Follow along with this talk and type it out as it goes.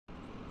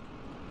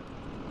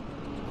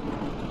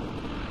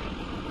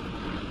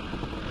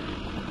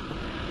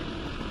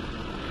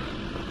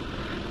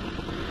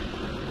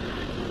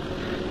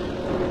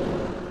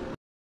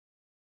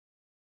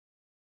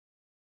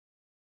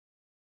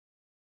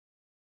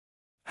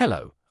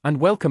Hello,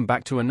 and welcome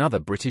back to another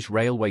British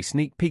Railway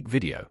sneak peek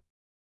video.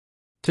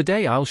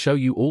 Today I'll show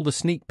you all the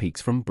sneak peeks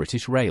from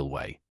British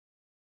Railway.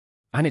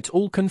 And it's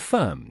all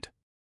confirmed.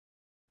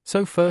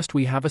 So first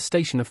we have a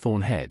station of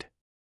Thornhead.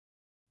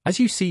 As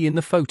you see in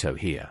the photo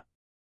here,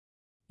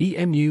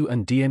 EMU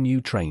and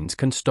DMU trains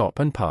can stop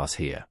and pass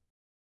here.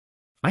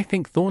 I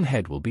think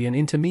Thornhead will be an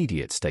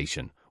intermediate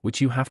station,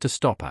 which you have to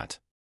stop at.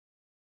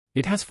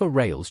 It has 4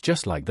 rails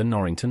just like the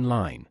Norrington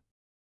line.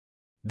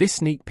 This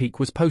sneak peek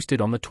was posted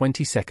on the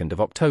 22nd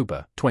of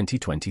October,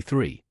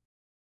 2023.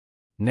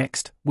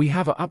 Next, we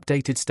have an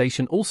updated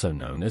station also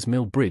known as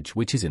Mill Bridge,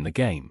 which is in the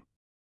game.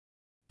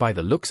 By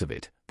the looks of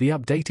it, the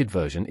updated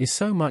version is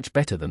so much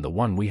better than the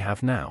one we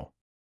have now.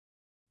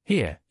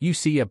 Here, you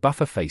see a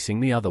buffer facing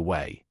the other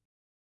way.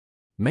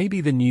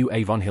 Maybe the new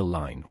Avon Hill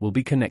line will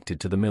be connected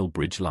to the Mill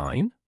Bridge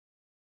line?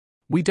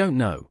 We don't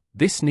know.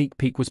 This sneak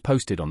peek was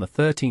posted on the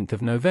 13th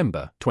of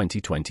November,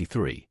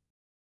 2023.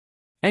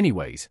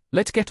 Anyways,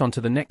 let's get on to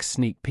the next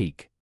sneak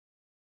peek.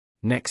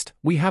 Next,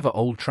 we have an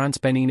old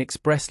Transpennine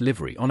Express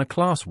livery on a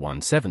Class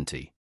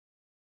 170.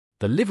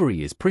 The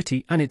livery is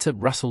pretty and it's at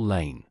Russell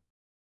Lane.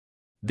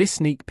 This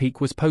sneak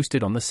peek was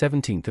posted on the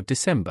 17th of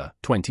December,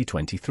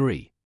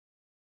 2023.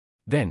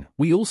 Then,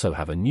 we also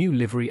have a new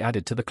livery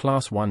added to the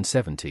Class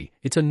 170.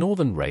 It's a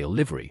Northern Rail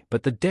livery,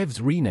 but the devs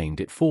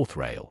renamed it Fourth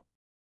Rail.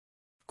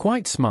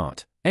 Quite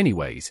smart.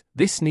 Anyways,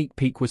 this sneak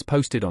peek was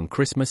posted on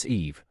Christmas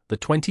Eve, the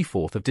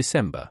 24th of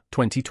December,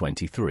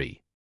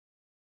 2023.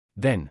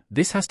 Then,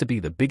 this has to be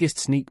the biggest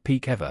sneak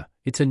peek ever.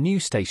 It's a new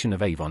station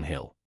of Avon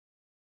Hill.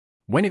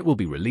 When it will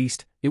be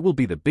released, it will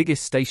be the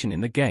biggest station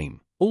in the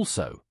game.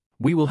 Also,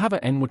 we will have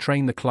a NWA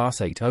train, the Class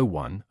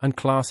 801 and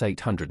Class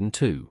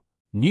 802.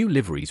 New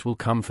liveries will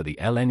come for the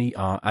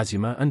LNER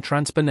Azuma and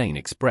Transpennine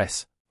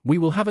Express. We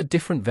will have a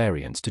different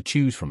variants to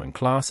choose from in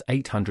Class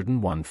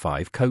 801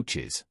 5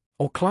 coaches,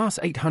 or Class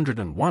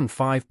 801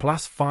 5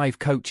 plus 5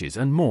 coaches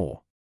and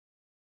more.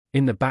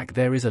 In the back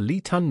there is a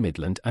Leighton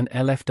Midland and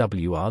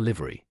LFWR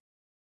livery.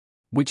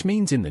 Which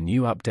means in the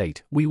new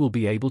update we will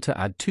be able to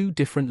add 2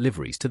 different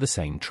liveries to the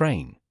same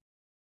train.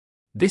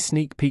 This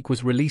sneak peek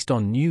was released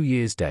on New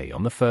Year's Day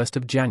on the 1st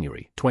of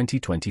January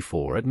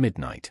 2024 at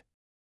midnight.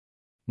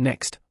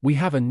 Next, we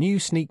have a new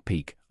sneak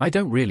peek. I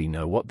don't really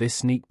know what this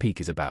sneak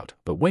peek is about,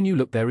 but when you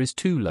look there is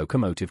 2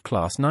 locomotive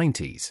Class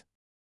 90s.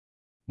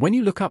 When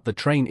you look up, the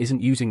train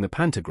isn't using the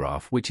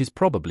pantograph, which is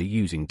probably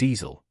using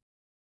diesel.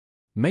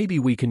 Maybe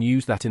we can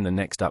use that in the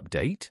next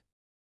update?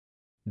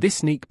 This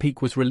sneak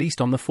peek was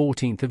released on the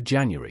 14th of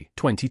January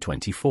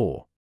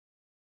 2024.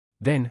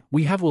 Then,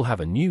 will have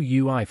a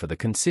new UI for the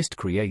Consist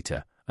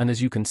creator, and as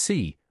you can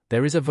see,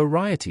 there is a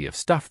variety of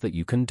stuff that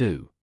you can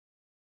do.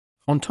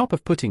 On top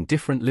of putting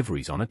different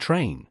liveries on a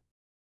train,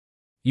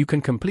 you can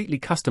completely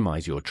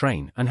customize your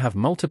train and have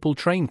multiple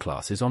train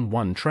classes on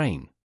one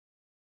train.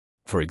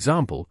 For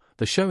example,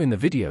 they show in the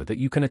video that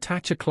you can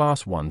attach a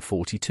Class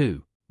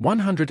 142,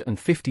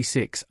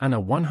 156 and a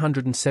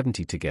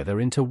 170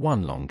 together into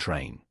one long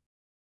train.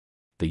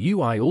 The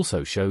UI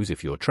also shows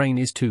if your train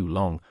is too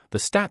long, the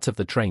stats of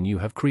the train you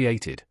have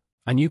created,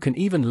 and you can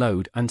even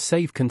load and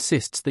save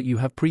consists that you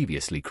have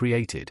previously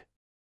created.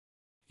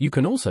 You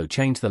can also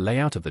change the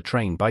layout of the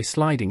train by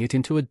sliding it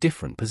into a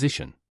different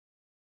position.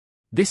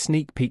 This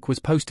sneak peek was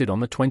posted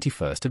on the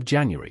 21st of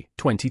January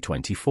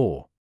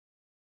 2024.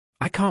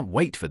 I can't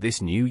wait for this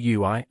new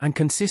UI and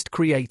Consist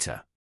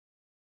creator.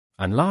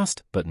 And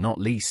last but not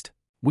least,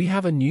 we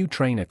have a new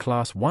trainer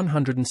Class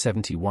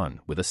 171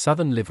 with a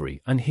Southern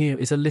livery, and here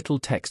is a little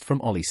text from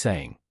Ollie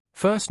saying,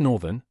 "First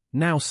Northern,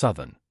 now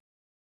Southern."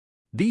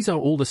 These are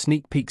all the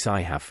sneak peeks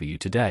I have for you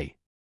today.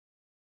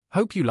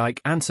 Hope you like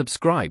and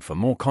subscribe for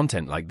more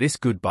content like this.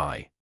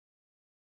 Goodbye.